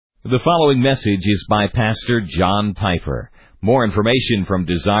The following message is by Pastor John Piper. More information from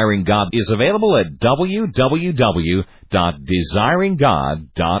Desiring God is available at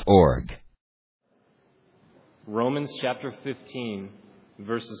www.desiringgod.org. Romans chapter 15,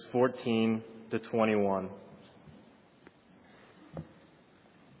 verses 14 to 21.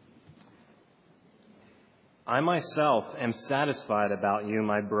 I myself am satisfied about you,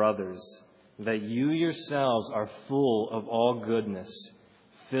 my brothers, that you yourselves are full of all goodness,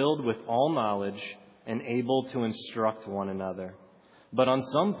 filled with all knowledge, and able to instruct one another. But on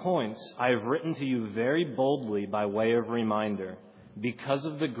some points I have written to you very boldly by way of reminder, because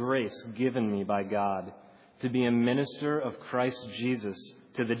of the grace given me by God, to be a minister of Christ Jesus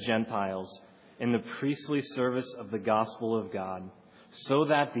to the Gentiles, in the priestly service of the gospel of God, so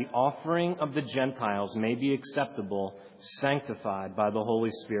that the offering of the Gentiles may be acceptable, sanctified by the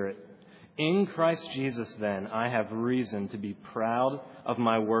Holy Spirit. In Christ Jesus, then, I have reason to be proud of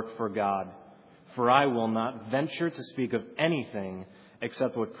my work for God, for I will not venture to speak of anything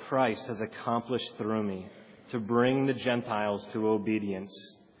except what Christ has accomplished through me, to bring the Gentiles to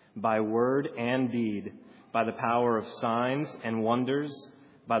obedience, by word and deed, by the power of signs and wonders,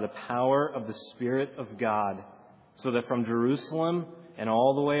 by the power of the Spirit of God, so that from Jerusalem and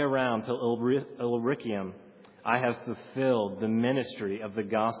all the way around to Illyricum, I have fulfilled the ministry of the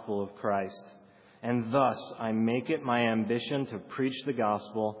gospel of Christ. And thus I make it my ambition to preach the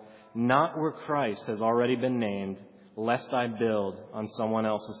gospel, not where Christ has already been named, lest I build on someone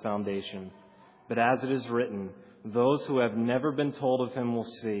else's foundation. But as it is written, those who have never been told of him will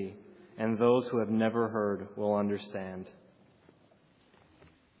see, and those who have never heard will understand.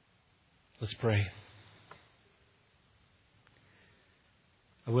 Let's pray.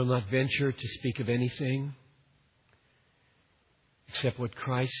 I will not venture to speak of anything except what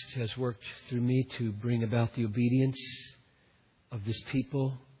Christ has worked through me to bring about the obedience of this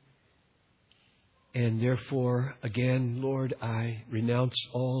people. And therefore, again, Lord, I renounce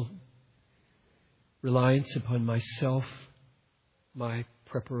all reliance upon myself, my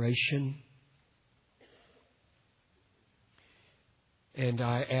preparation. And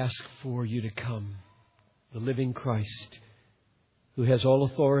I ask for you to come, the living Christ, who has all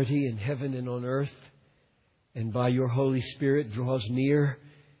authority in heaven and on earth, and by your Holy Spirit draws near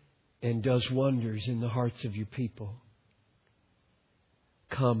and does wonders in the hearts of your people.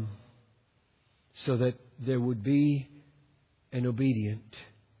 Come, so that there would be an obedient,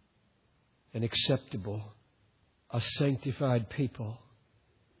 an acceptable, a sanctified people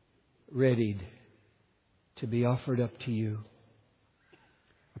readied to be offered up to you.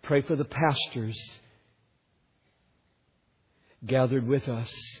 I pray for the pastors gathered with us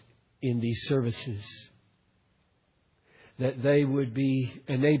in these services, that they would be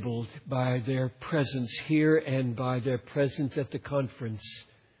enabled by their presence here and by their presence at the conference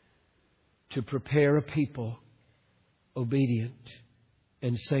to prepare a people obedient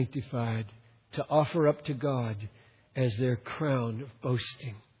and sanctified to offer up to God as their crown of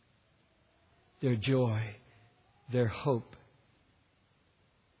boasting, their joy, their hope.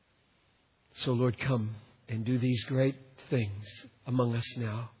 So, Lord, come and do these great things among us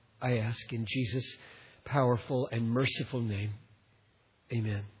now, I ask in Jesus' powerful and merciful name.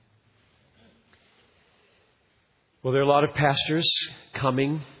 Amen. Well, there are a lot of pastors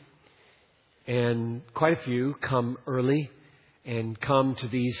coming, and quite a few come early and come to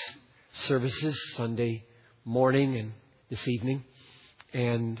these services Sunday morning and this evening.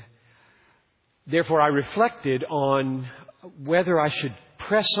 And therefore I reflected on whether I should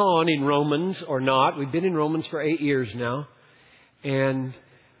press on in Romans or not. We've been in Romans for 8 years now. And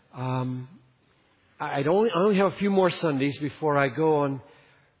I only have a few more Sundays before I go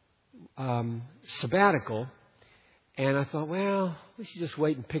on sabbatical. And I thought, well, we should just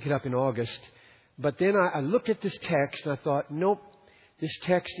wait and pick it up in August. But then I looked at this text and I thought, nope, this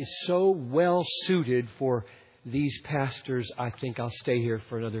text is so well suited for these pastors, I think I'll stay here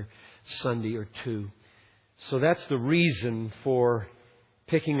for another Sunday or two. So that's the reason for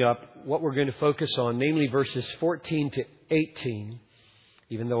picking up what we're going to focus on, namely verses 14 to 18,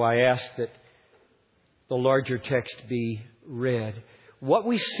 even though I asked that the larger text be read. What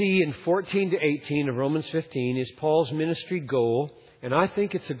we see in 14 to 18 of Romans 15 is Paul's ministry goal, and I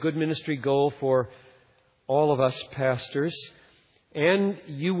think it's a good ministry goal for all of us pastors. And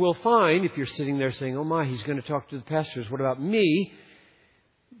you will find, if you're sitting there saying, oh my, he's going to talk to the pastors, what about me?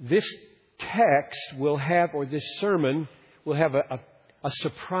 This text will have, or this sermon will have a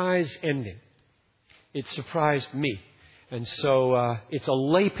surprise ending. It surprised me. And so it's a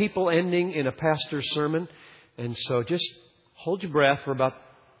lay people ending in a pastor's sermon. And so just hold your breath for about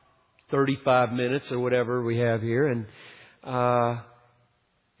 35 minutes or whatever we have here.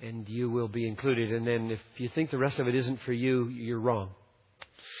 and you will be included. And then if you think the rest of it isn't for you, you're wrong.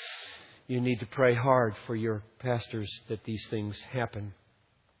 You need to pray hard for your pastors that these things happen.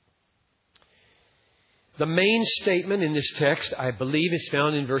 The main statement in this text, I believe, is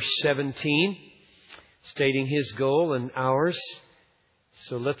found in verse 17, stating his goal and ours.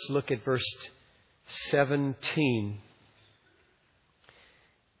 So let's look at verse 17.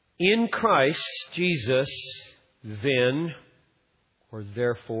 In Christ Jesus, then, or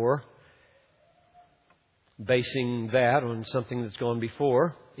therefore, basing that on something that's gone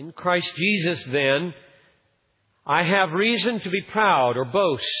before. In Christ Jesus, then, I have reason to be proud or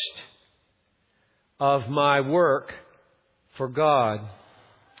boast of my work for God.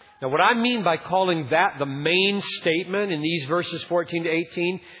 Now, what I mean by calling that the main statement in these verses 14 to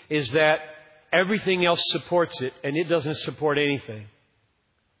 18 is that everything else supports it, and it doesn't support anything.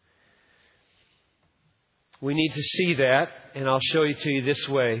 We need to see that, and I'll show it to you this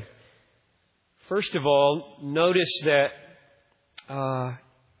way. First of all, notice that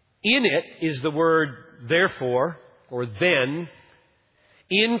in it is the word therefore, or then.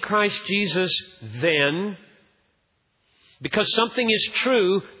 In Christ Jesus, then. Because something is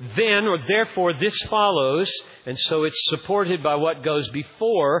true, then or therefore this follows. And so it's supported by what goes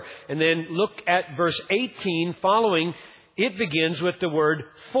before. And then look at verse 18 following. It begins with the word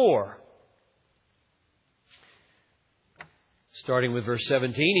for. Starting with verse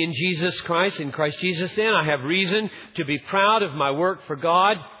 17. In Jesus Christ, in Christ Jesus, then, I have reason to be proud of my work for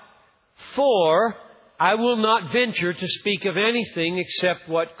God. For I will not venture to speak of anything except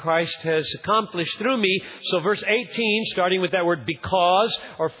what Christ has accomplished through me. So verse 18, starting with that word because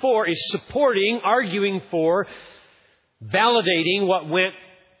or for, is supporting, arguing for, validating what went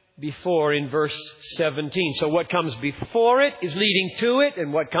before in verse 17. So what comes before it is leading to it,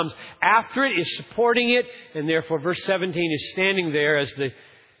 and what comes after it is supporting it, and therefore verse 17 is standing there as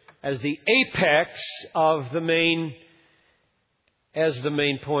the apex of the main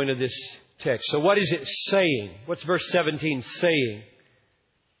point of this text. So what is it saying? What's verse 17 saying?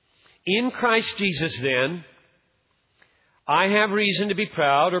 In Christ Jesus, then, I have reason to be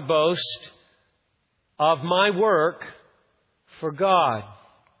proud or boast of my work for God.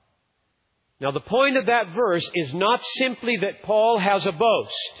 Now, the point of that verse is not simply that Paul has a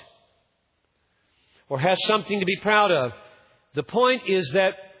boast or has something to be proud of. The point is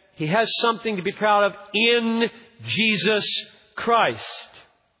that he has something to be proud of in Jesus Christ.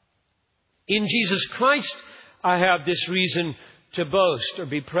 In Jesus Christ, I have this reason to boast or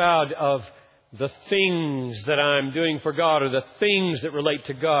be proud of the things that I'm doing for God or the things that relate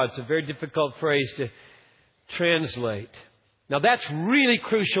to God. It's a very difficult phrase to translate. Now, that's really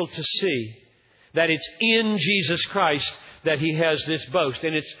crucial to see, that it's in Jesus Christ that he has this boast.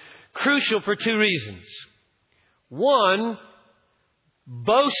 And it's crucial for two reasons. One,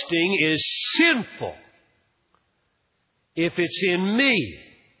 boasting is sinful if it's in me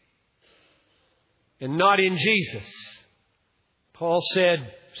and not in Jesus. Paul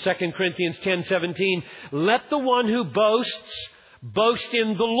said, 2 Corinthians 10:17, let the one who boasts boast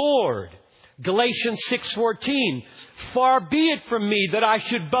in the Lord. Galatians 6:14, far be it from me that I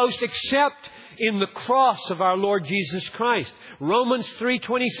should boast except in the cross of our Lord Jesus Christ. Romans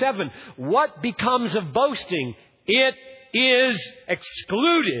 3:27, what becomes of boasting? It is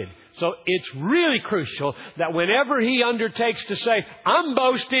excluded. So it's really crucial that whenever he undertakes to say, I'm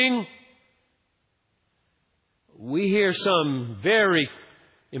boasting, we hear some very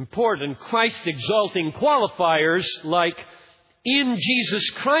important Christ-exalting qualifiers like, in Jesus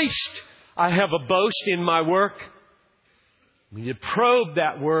Christ, I have a boast in my work. We need to probe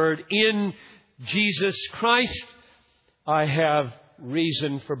that word. In Jesus Christ, I have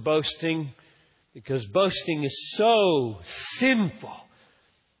reason for boasting, because boasting is so sinful.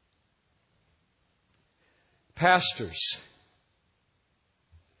 Pastors,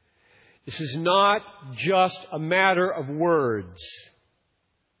 this is not just a matter of words.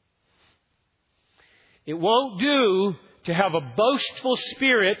 It won't do to have a boastful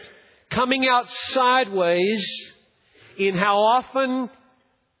spirit coming out sideways in how often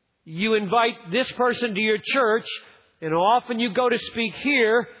you invite this person to your church and how often you go to speak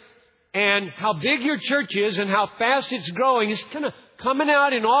here and how big your church is and how fast it's growing. It's kind of coming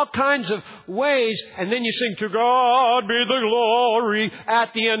out in all kinds of ways, and then you sing, to God be the glory,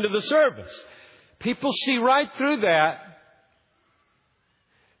 at the end of the service. People see right through that.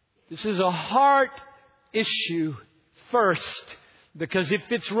 This is a heart issue first, because if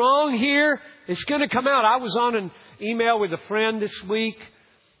it's wrong here, it's going to come out. I was on an email with a friend this week,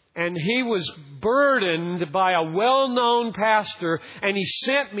 and he was burdened by a well-known pastor, and he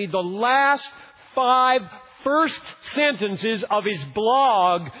sent me the last 5 first sentences of his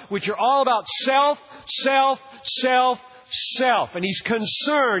blog, which are all about self, self, self, self. And he's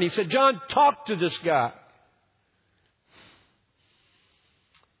concerned. He said, John, talk to this guy.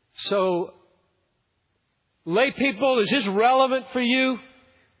 So, lay people, is this relevant for you?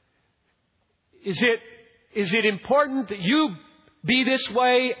 Is it important that you be this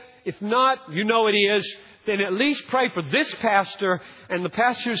way? If not, you know it is. Then at least pray for this pastor and the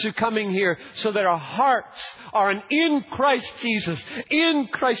pastors who are coming here so that our hearts are in Christ Jesus. In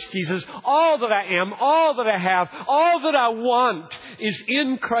Christ Jesus. All that I am, all that I have, all that I want is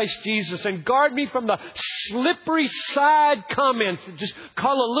in Christ Jesus. And guard me from the slippery side comments that just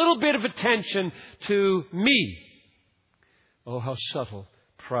call a little bit of attention to me. Oh, how subtle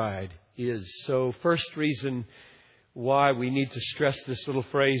pride is. So, first reason why we need to stress this little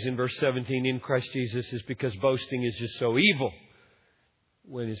phrase in verse 17, in Christ Jesus, is because boasting is just so evil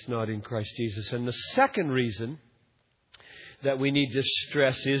when it's not in Christ Jesus. And the second reason that we need to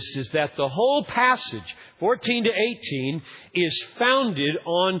stress is that the whole passage, 14 to 18, is founded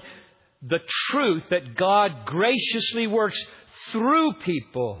on the truth that God graciously works through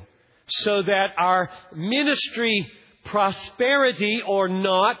people so that our ministry, prosperity or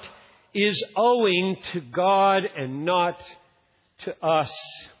not, is owing to God and not to us.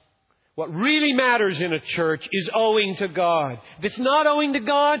 What really matters in a church is owing to God. If it's not owing to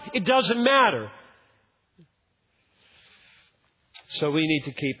God, it doesn't matter. So we need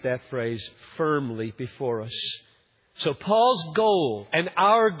to keep that phrase firmly before us. So Paul's goal and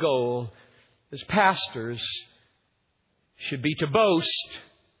our goal as pastors should be to boast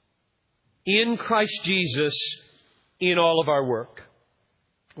in Christ Jesus in all of our work.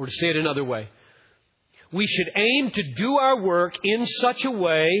 Or to say it another way, we should aim to do our work in such a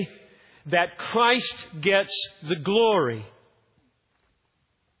way that Christ gets the glory.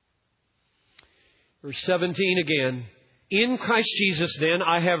 Verse 17 again. In Christ Jesus, then,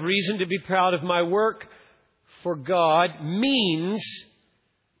 I have reason to be proud of my work for God means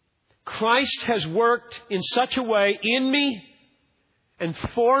Christ has worked in such a way in me and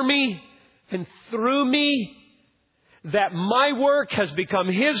for me and through me that my work has become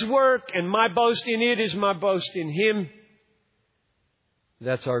His work and my boast in it is my boast in Him.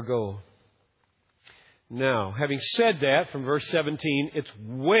 That's our goal. Now, having said that, from verse 17, it's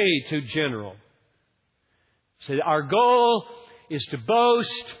way too general. So our goal is to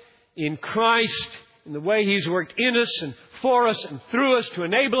boast in Christ, in the way He's worked in us and for us and through us to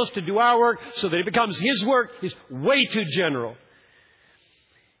enable us to do our work so that it becomes His work is way too general.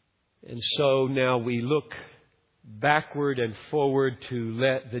 And so now we look backward and forward to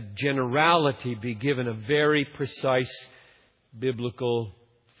let the generality be given a very precise biblical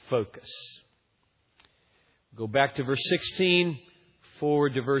focus. Go back to verse 16,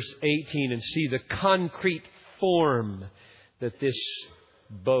 forward to verse 18, and see the concrete form that this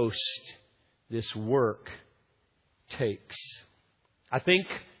boast, this work takes. I think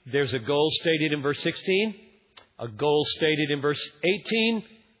there's a goal stated in verse 16, a goal stated in verse 18,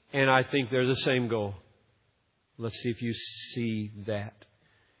 and I think they're the same goal. Let's see if you see that.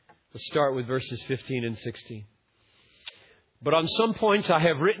 Let's start with verses 15 and 16. But on some points I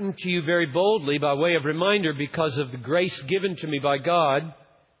have written to you very boldly by way of reminder because of the grace given to me by God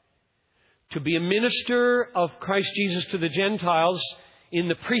to be a minister of Christ Jesus to the Gentiles in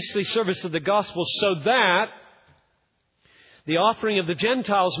the priestly service of the gospel so that the offering of the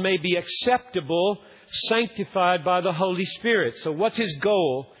Gentiles may be acceptable, sanctified by the Holy Spirit. So what's his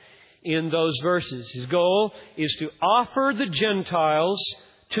goal in those verses? His goal is to offer the Gentiles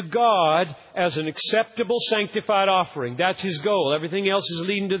to God as an acceptable, sanctified offering. That's his goal. Everything else is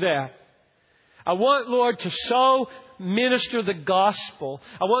leading to that. I want, Lord, to so minister the gospel.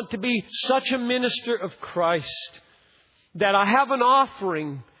 I want to be such a minister of Christ that I have an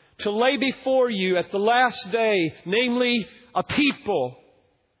offering to lay before you at the last day, namely a people.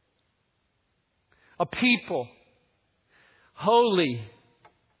 A people. Holy,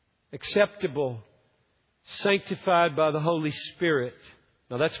 acceptable, sanctified by the Holy Spirit.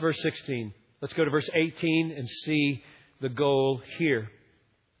 Now that's verse 16. Let's go to verse 18 and see the goal here.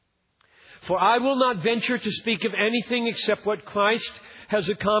 For I will not venture to speak of anything except what Christ has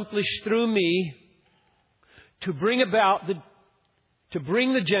accomplished through me to bring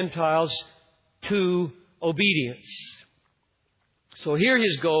the Gentiles to obedience. So here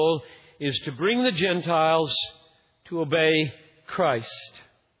his goal is to bring the Gentiles to obey Christ.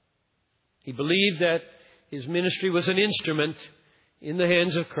 He believed that his ministry was an instrument in the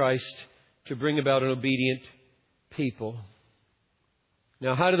hands of Christ to bring about an obedient people.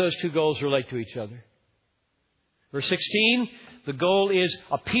 Now, how do those two goals relate to each other? Verse 16, the goal is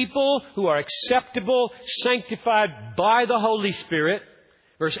a people who are acceptable, sanctified by the Holy Spirit.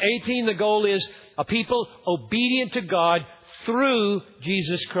 Verse 18, the goal is a people obedient to God through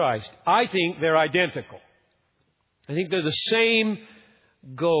Jesus Christ. I think they're identical. I think they're the same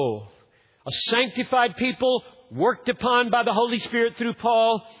goal. A sanctified people worked upon by the Holy Spirit through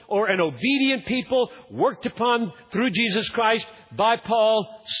Paul, or an obedient people worked upon through Jesus Christ by Paul,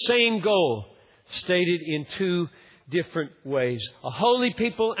 same goal, stated in two different ways. A holy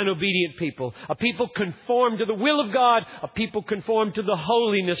people, an obedient people. A people conformed to the will of God, a people conformed to the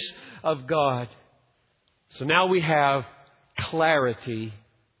holiness of God. So now we have clarity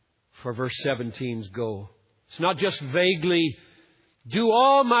for verse 17's goal. It's not just vaguely, do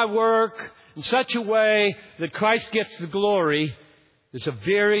all my work in such a way that Christ gets the glory. There's a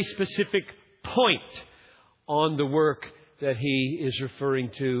very specific point on the work that he is referring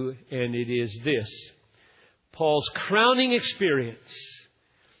to, and it is this. Paul's crowning experience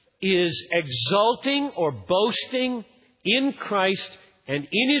is exulting or boasting in Christ and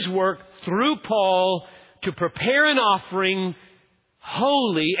in His work through Paul to prepare an offering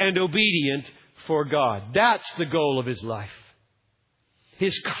holy and obedient for God. That's the goal of his life.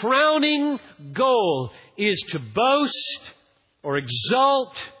 His crowning goal is to boast or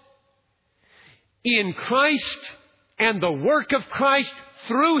exult in Christ and the work of Christ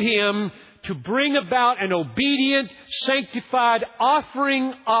through Him to bring about an obedient, sanctified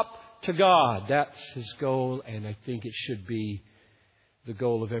offering up to God. That's his goal, and I think it should be the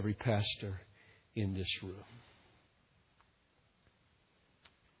goal of every pastor in this room.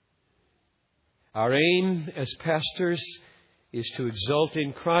 Our aim as pastors is to exult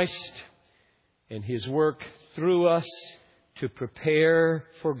in Christ and His work through us to prepare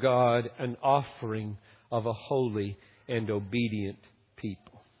for God an offering of a holy and obedient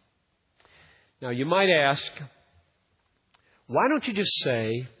people. Now you might ask, why don't you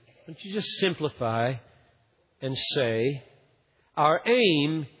just simplify and say, our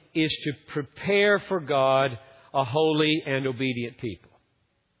aim is to prepare for God a holy and obedient people.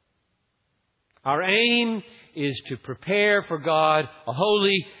 Our aim is to prepare for God a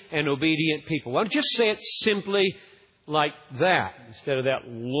holy and obedient people. Why don't you just say it simply like that instead of that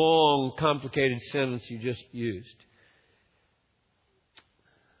long, complicated sentence you just used?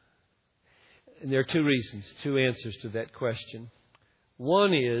 And there are two reasons, two answers to that question.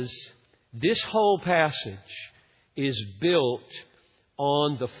 One is, this whole passage is built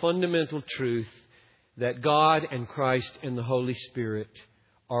on the fundamental truth that God and Christ and the Holy Spirit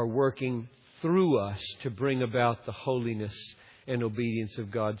are working through us to bring about the holiness and obedience of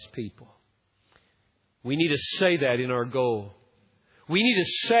God's people. We need to say that in our goal. We need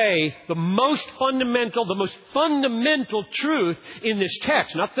to say the most fundamental truth in this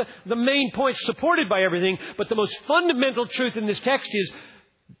text. Not the main points supported by everything, but the most fundamental truth in this text is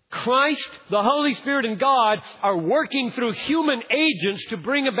Christ, the Holy Spirit, and God are working through human agents to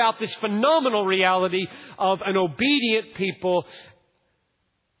bring about this phenomenal reality of an obedient people,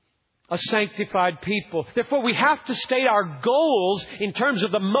 a sanctified people. Therefore, we have to state our goals in terms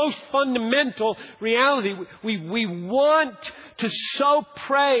of the most fundamental reality. We want to so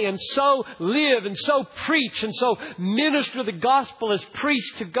pray and so live and so preach and so minister the gospel as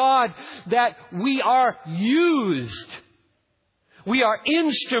priests to God that we are used. We are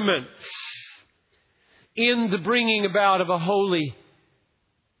instruments in the bringing about of a holy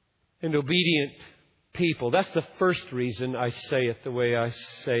and obedient people. That's the first reason I say it the way I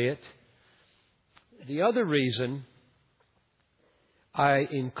say it. The other reason I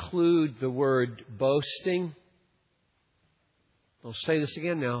include the word boasting. I'll say this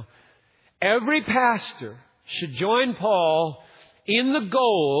again now. Every pastor should join Paul in the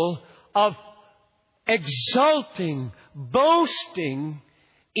goal of exulting, boasting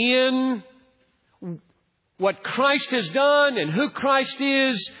in what Christ has done and who Christ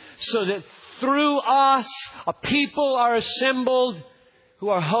is, so that through us a people are assembled who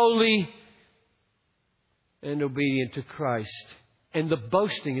are holy and obedient to Christ. And the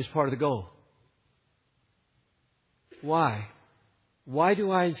boasting is part of the goal. Why? Why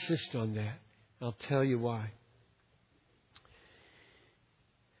do I insist on that? I'll tell you why.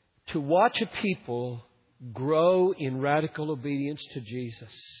 To watch a people grow in radical obedience to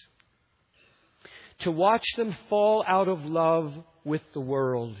Jesus. To watch them fall out of love with the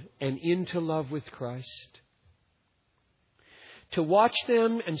world and into love with Christ. To watch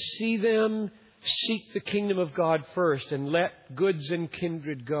them and see them seek the kingdom of God first and let goods and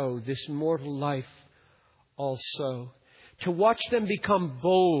kindred go, this mortal life also. To watch them become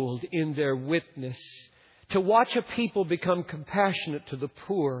bold in their witness. To watch a people become compassionate to the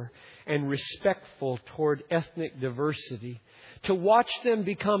poor and respectful toward ethnic diversity. To watch them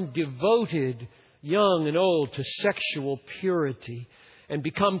become devoted, young and old, to sexual purity and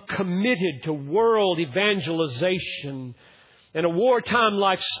become committed to world evangelization and a wartime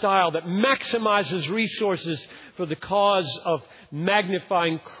lifestyle that maximizes resources for the cause of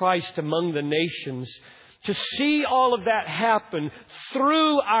magnifying Christ among the nations. To see all of that happen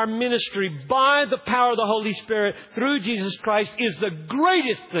through our ministry by the power of the Holy Spirit through Jesus Christ is the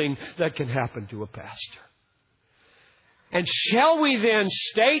greatest thing that can happen to a pastor. And shall we then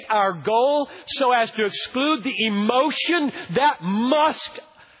state our goal so as to exclude the emotion that must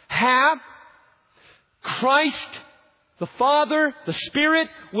have? Christ, the Father, the Spirit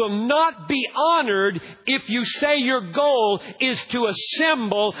will not be honored if you say your goal is to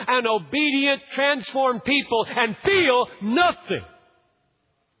assemble an obedient, transformed people and feel nothing.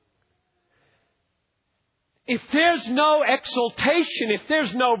 If there's no exultation, if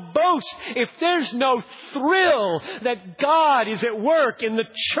there's no boast, if there's no thrill that God is at work in the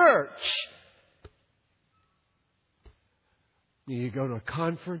church, you go to a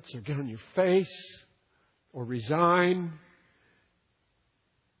conference or get on your face or resign.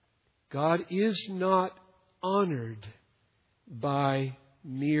 God is not honored by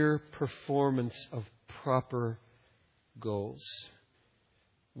mere performance of proper goals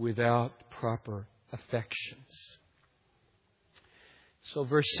without proper affections. So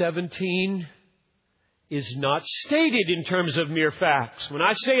verse 17 is not stated in terms of mere facts. When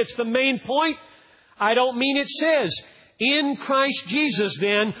I say it's the main point, I don't mean it says, in Christ Jesus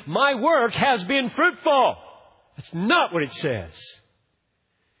then, my work has been fruitful. That's not what it says.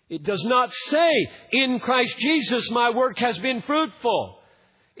 It does not say, in Christ Jesus, my work has been fruitful.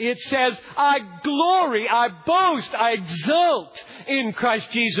 It says, I glory, I boast, I exult in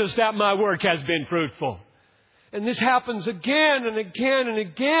Christ Jesus that my work has been fruitful. And this happens again and again and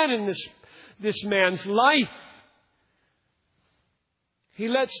again in this man's life. He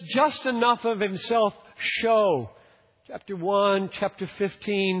lets just enough of himself show. Chapter 1, chapter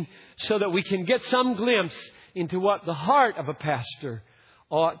 15, so that we can get some glimpse into what the heart of a pastor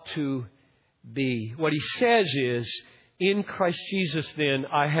ought to be. What he says is, in Christ Jesus then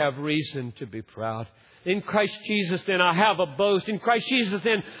I have reason to be proud. In Christ Jesus then I have a boast. In Christ Jesus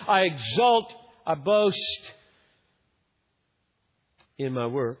then I exult, I boast in my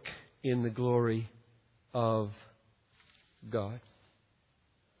work, in the glory of God.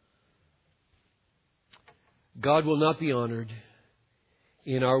 God will not be honored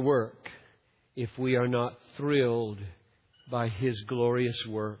in our work if we are not thrilled by His glorious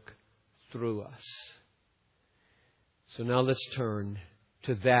work through us. So now let's turn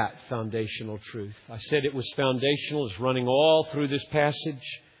to that foundational truth. I said it was foundational. It's running all through this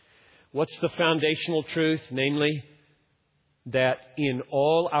passage. What's the foundational truth? Namely, that in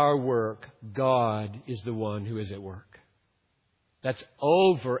all our work, God is the one who is at work. That's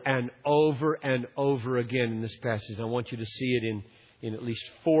over and over and over again in this passage. I want you to see it in at least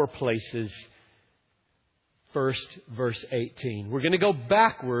 4 places. First, verse 18. We're going to go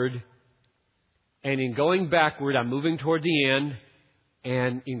backward. And in going backward, I'm moving toward the end.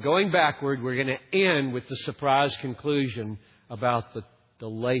 And in going backward, we're going to end with the surprise conclusion about the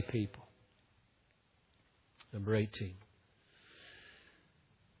lay people. Number 18.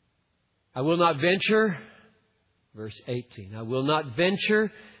 I will not venture, verse 18, I will not venture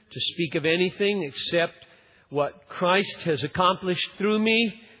to speak of anything except what Christ has accomplished through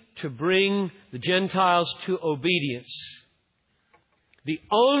me to bring the Gentiles to obedience. The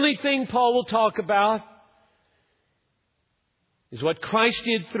only thing Paul will talk about is what Christ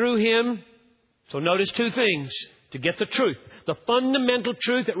did through him. So notice 2 things to get the truth. The fundamental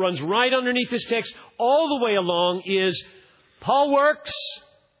truth that runs right underneath this text all the way along is Paul works.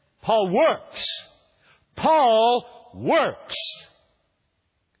 Paul works. Paul works.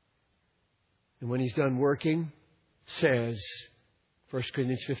 And when he's done working, says, 1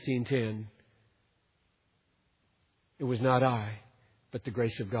 Corinthians 15:10, it was not I, but the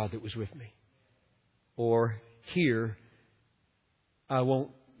grace of God that was with me. Or here, I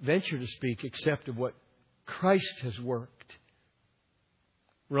won't venture to speak except of what Christ has worked.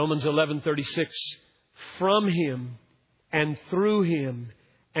 Romans 11:36, from Him and through Him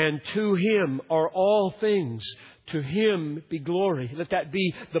and to Him are all things. To Him be glory. Let that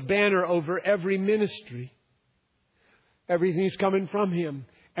be the banner over every ministry. Everything's coming from Him.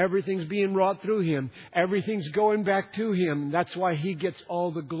 Everything's being wrought through Him. Everything's going back to Him. That's why He gets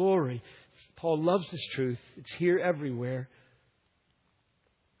all the glory. Paul loves this truth. It's here everywhere.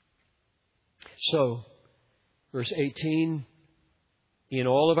 So, verse 18, in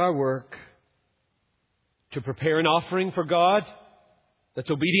all of our work, to prepare an offering for God that's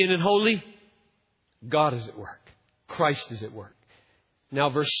obedient and holy, God is at work. Christ is at work. Now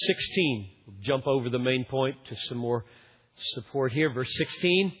verse 16. We'll jump over the main point to some more support here. Verse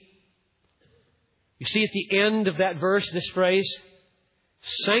 16. You see at the end of that verse, this phrase,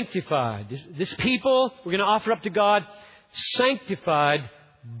 sanctified. This people we're going to offer up to God, sanctified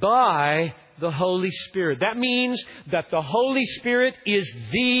by the Holy Spirit. That means that the Holy Spirit is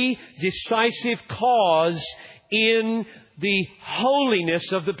the decisive cause in the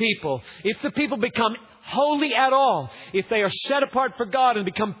holiness of the people. If the people become holy at all, if they are set apart for God and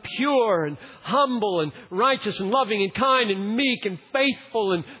become pure and humble and righteous and loving and kind and meek and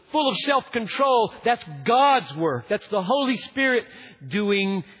faithful and full of self-control, that's God's work. That's the Holy Spirit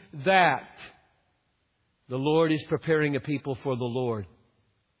doing that. The Lord is preparing a people for the Lord.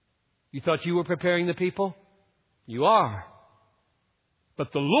 You thought you were preparing the people? You are.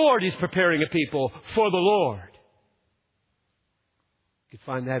 But the Lord is preparing a people for the Lord. You can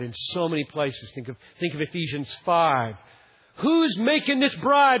find that in so many places. Think of Ephesians 5. Who's making this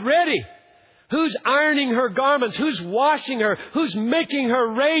bride ready? Who's ironing her garments? Who's washing her? Who's making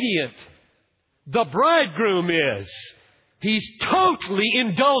her radiant? The bridegroom is. He's totally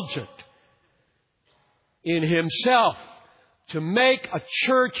indulgent in himself to make a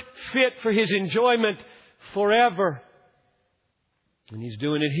church fit for his enjoyment forever. And he's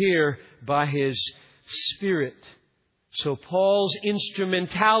doing it here by his Spirit. So Paul's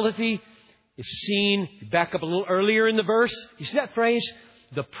instrumentality is seen, back up a little earlier in the verse. You see that phrase?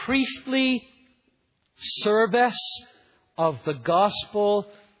 The priestly service of the gospel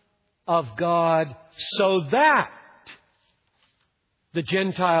of God so that the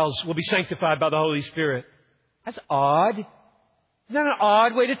Gentiles will be sanctified by the Holy Spirit. That's odd. Isn't that an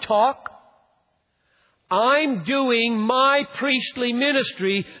odd way to talk? I'm doing my priestly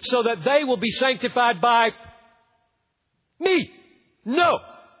ministry so that they will be sanctified by me. No.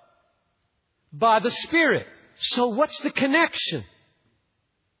 By the Spirit. So what's the connection?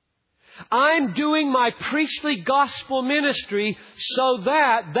 I'm doing my priestly gospel ministry so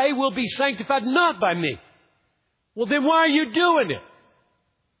that they will be sanctified not by me. Well, then why are you doing it?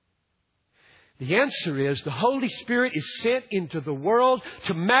 The answer is the Holy Spirit is sent into the world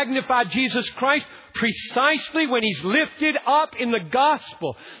to magnify Jesus Christ precisely when He's lifted up in the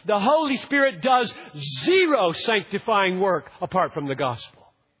gospel. The Holy Spirit does zero sanctifying work apart from the gospel.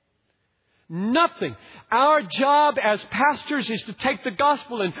 Nothing. Our job as pastors is to take the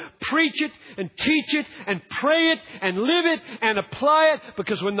gospel and preach it and teach it and pray it and live it and apply it,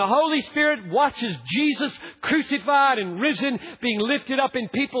 because when the Holy Spirit watches Jesus crucified and risen, being lifted up in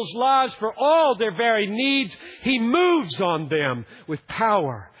people's lives for all their varied needs, He moves on them with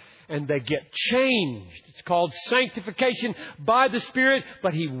power and they get changed. It's called sanctification by the Spirit,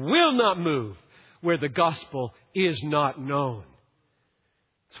 but He will not move where the gospel is not known.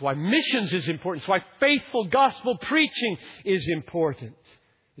 That's why missions is important. It's why faithful gospel preaching is important.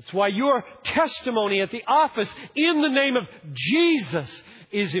 It's why your testimony at the office in the name of Jesus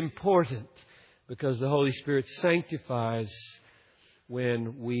is important. Because the Holy Spirit sanctifies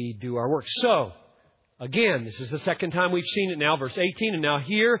when we do our work. So, again, this is the second time we've seen it now, verse 18. And now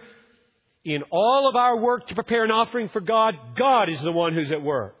here, in all of our work to prepare an offering for God, God is the one who's at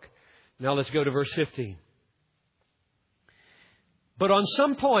work. Now let's go to verse 15. But on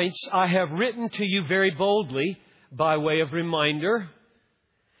some points I have written to you very boldly by way of reminder,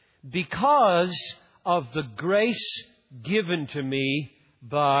 because of the grace given to me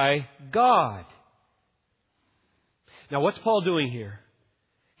by God. Now what's Paul doing here?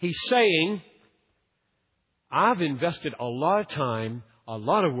 He's saying, I've invested a lot of time, a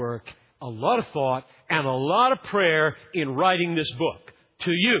lot of work, a lot of thought, and a lot of prayer in writing this book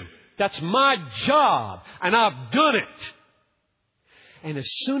to you. That's my job, and I've done it. And as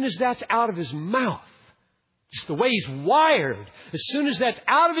soon as that's out of his mouth, just the way he's wired, as soon as that's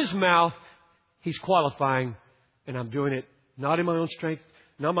out of his mouth, he's qualifying. And I'm doing it not in my own strength,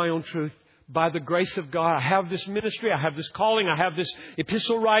 not my own truth, by the grace of God. I have this ministry, I have this calling, I have this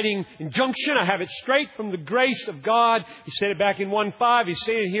epistle writing injunction. I have it straight from the grace of God. He said it back in 1:5. He's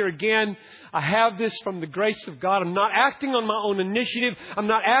saying it here again. I have this from the grace of God. I'm not acting on my own initiative. I'm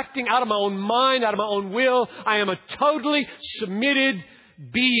not acting out of my own mind, out of my own will. I am a totally submitted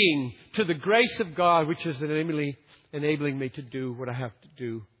being to the grace of God, which is enabling me to do what I have to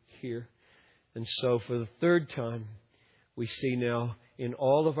do here. And so for the third time, we see now in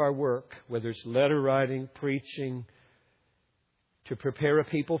all of our work, whether it's letter writing, preaching, to prepare a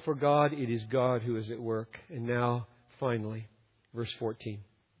people for God, it is God who is at work. And now, finally, verse 14.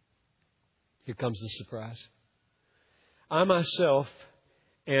 Here comes the surprise. I myself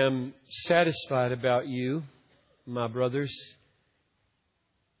am satisfied about you, my brothers,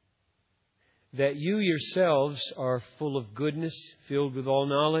 that you yourselves are full of goodness, filled with all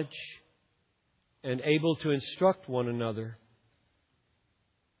knowledge, and able to instruct one another.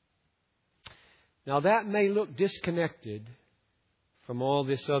 Now that may look disconnected from all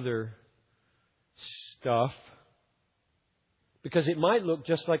this other stuff, because it might look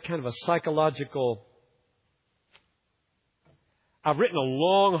just like kind of a psychological, I've written a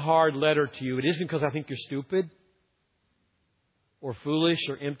long, hard letter to you. It isn't because I think you're stupid or foolish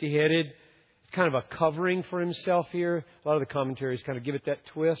or empty-headed. It's kind of a covering for himself here. A lot of the commentaries kind of give it that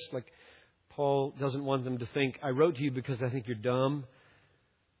twist, like Paul doesn't want them to think, I wrote to you because I think you're dumb.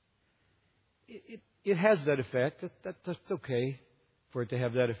 It has that effect. That's okay for it to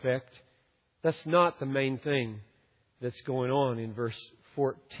have that effect. That's not the main thing that's going on in verse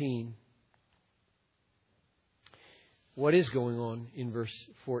 14. What is going on in verse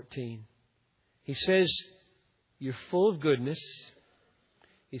 14? He says, you're full of goodness.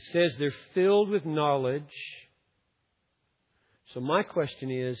 He says they're filled with knowledge. So my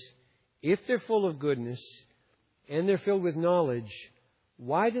question is, if they're full of goodness and they're filled with knowledge,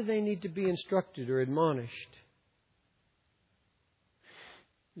 why do they need to be instructed or admonished?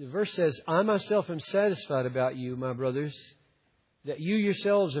 The verse says, I myself am satisfied about you, my brothers, that you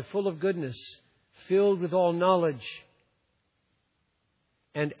yourselves are full of goodness, filled with all knowledge,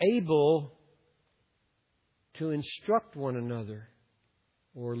 and able to instruct one another,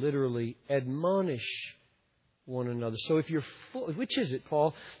 or literally admonish one another. So if you're full, which is it,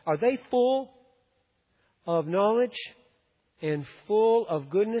 Paul? Are they full of knowledge and full of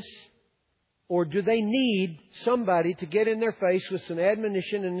goodness? Or do they need somebody to get in their face with some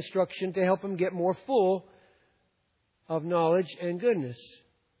admonition and instruction to help them get more full of knowledge and goodness?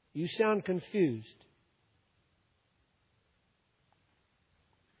 You sound confused.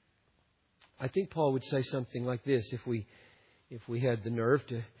 I think Paul would say something like this if we had the nerve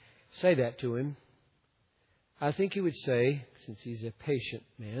to say that to him. I think he would say, since he's a patient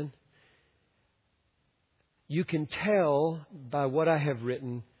man, you can tell by what I have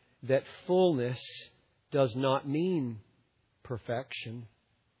written that fullness does not mean perfection,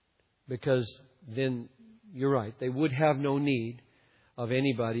 because then you're right, they would have no need of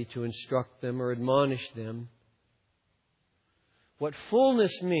anybody to instruct them or admonish them. What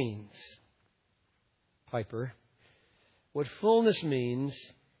fullness means, Piper, what fullness means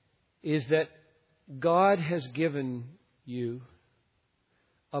is that God has given you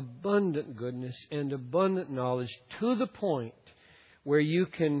abundant goodness and abundant knowledge to the point where you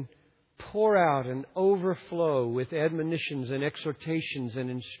can pour out and overflow with admonitions and exhortations and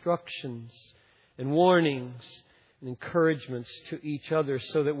instructions and warnings and encouragements to each other,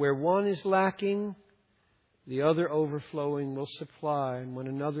 so that where one is lacking, the other overflowing will supply, and when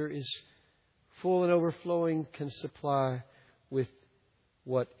another is full and overflowing, can supply with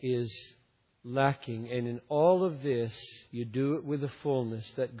what is lacking. And in all of this, you do it with the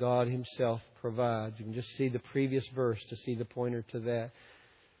fullness that God Himself provides. You can just see the previous verse to see the pointer to that.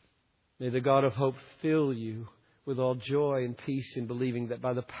 May the God of hope fill you with all joy and peace in believing, that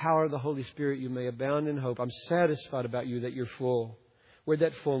by the power of the Holy Spirit you may abound in hope. I'm satisfied about you that you're full. Where'd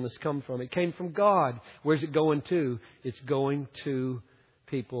that fullness come from? It came from God. Where's it going to? It's going to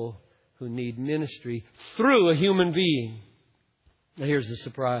people who need ministry through a human being. Now here's the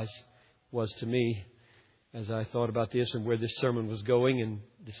surprise. Was to me as I thought about this and where this sermon was going and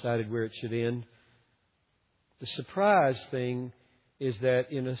decided where it should end. The surprise thing is that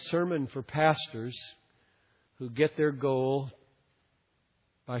in a sermon for pastors who get their goal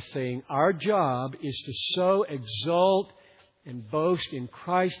by saying, our job is to so exalt and boast in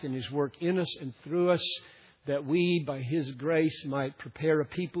Christ and His work in us and through us, that we, by His grace, might prepare a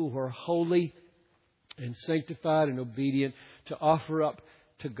people who are holy and sanctified and obedient to offer up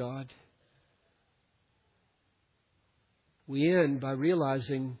to God. We end by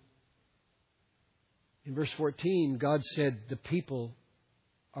realizing in verse 14, God said the people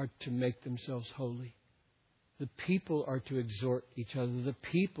are to make themselves holy. The people are to exhort each other. The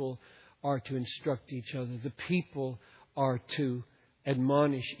people are to instruct each other. The people are to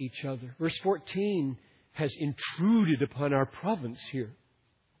admonish each other. Verse 14 has intruded upon our province here.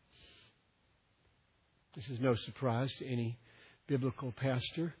 This is no surprise to any biblical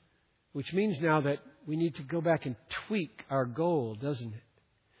pastor. Which means now that we need to go back and tweak our goal, doesn't it?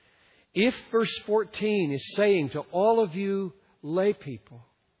 If verse 14 is saying to all of you lay people,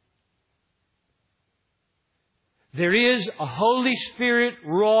 there is a Holy Spirit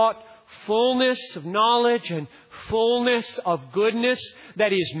wrought fullness of knowledge and fullness of goodness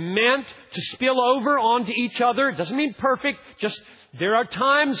that is meant to spill over onto each other. It doesn't mean perfect, just There are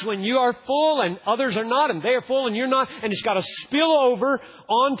times when you are full and others are not, and they are full and you're not, and it's got to spill over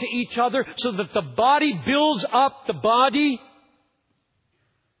onto each other so that the body builds up the body.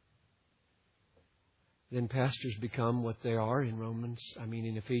 Then pastors become what they are in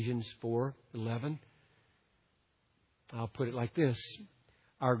Ephesians 4:11. I'll put it like this.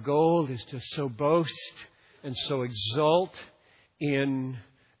 Our goal is to so boast and so exult in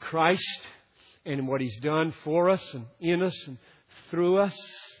Christ and in what He's done for us and in us and through us,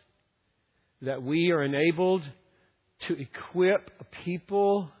 that we are enabled to equip a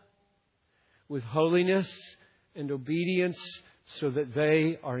people with holiness and obedience so that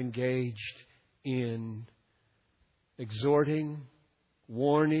they are engaged in exhorting,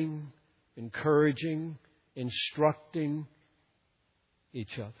 warning, encouraging, instructing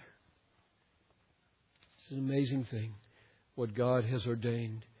each other. It's an amazing thing what God has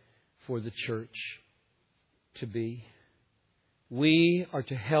ordained for the church to be. We are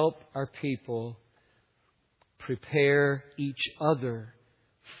to help our people prepare each other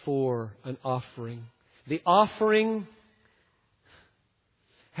for an offering. The offering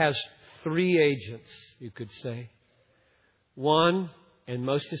has three agents, you could say. One, and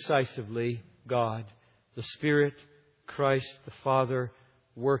most decisively, God, the Spirit, Christ, the Father,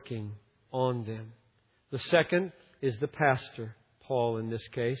 working on them. The second is the pastor, Paul in this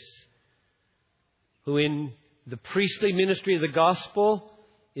case, who in the priestly ministry of the gospel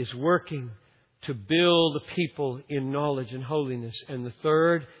is working to build the people in knowledge and holiness. And the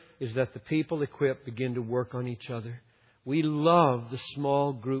third is that the people equipped begin to work on each other. We love the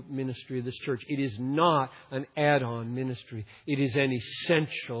small group ministry of this church. It is not an add-on ministry. It is an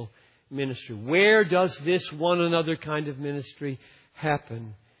essential ministry. Where does this one another kind of ministry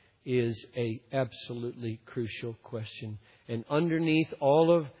happen is a absolutely crucial question. And underneath all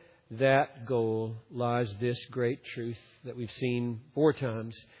of that goal lies this great truth that we've seen 4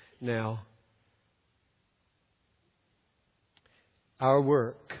 times now. Our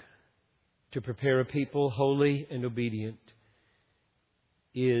work to prepare a people holy and obedient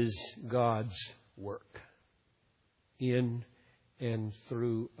is God's work in and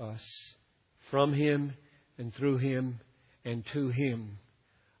through us. From Him and through Him and to Him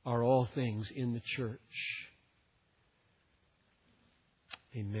are all things in the church.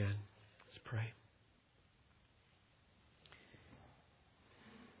 Amen. Let's pray.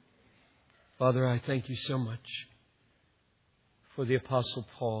 Father, I thank You so much for the Apostle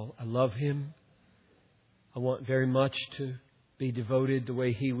Paul. I love him. I want very much to be devoted the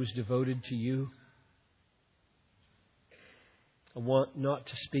way he was devoted to You. I want not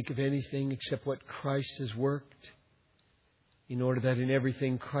to speak of anything except what Christ has worked, in order that in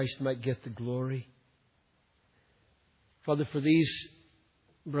everything Christ might get the glory. Father, for these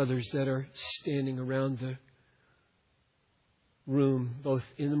brothers that are standing around the room, both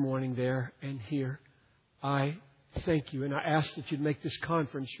in the morning there and here, I thank You, and I ask that You'd make this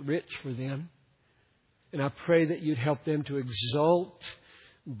conference rich for them. And I pray that You'd help them to exult,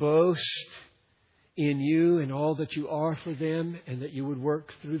 boast in You and all that You are for them, and that You would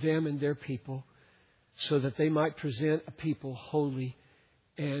work through them and their people so that they might present a people holy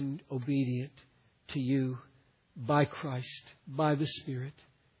and obedient to You by Christ, by the Spirit,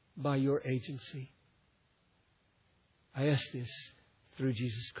 by Your agency. I ask this through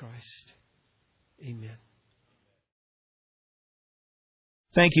Jesus Christ. Amen.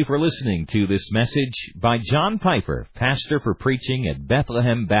 Thank you for listening to this message by John Piper, pastor for preaching at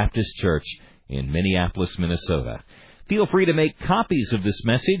Bethlehem Baptist Church in Minneapolis, Minnesota. Feel free to make copies of this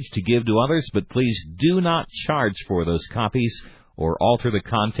message to give to others, but please do not charge for those copies or alter the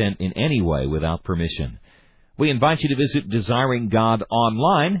content in any way without permission. We invite you to visit Desiring God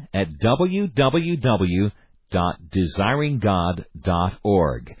online at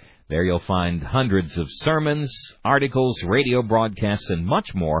www.desiringgod.org. There you'll find hundreds of sermons, articles, radio broadcasts, and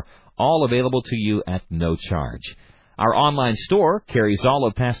much more, all available to you at no charge. Our online store carries all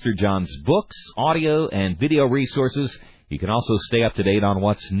of Pastor John's books, audio, and video resources. You can also stay up to date on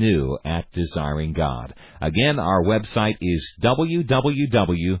what's new at Desiring God. Again, our website is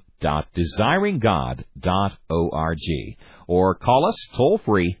www.desiringgod.org. Or call us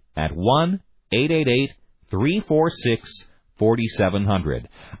toll-free at 1-888-346-4700.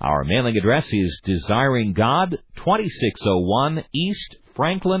 Our mailing address is Desiring God, 2601 East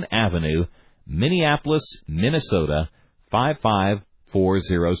Franklin Avenue, Minneapolis, Minnesota,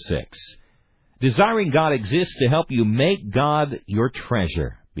 55406. Desiring God exists to help you make God your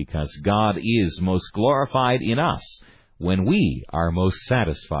treasure, because God is most glorified in us when we are most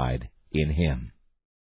satisfied in Him.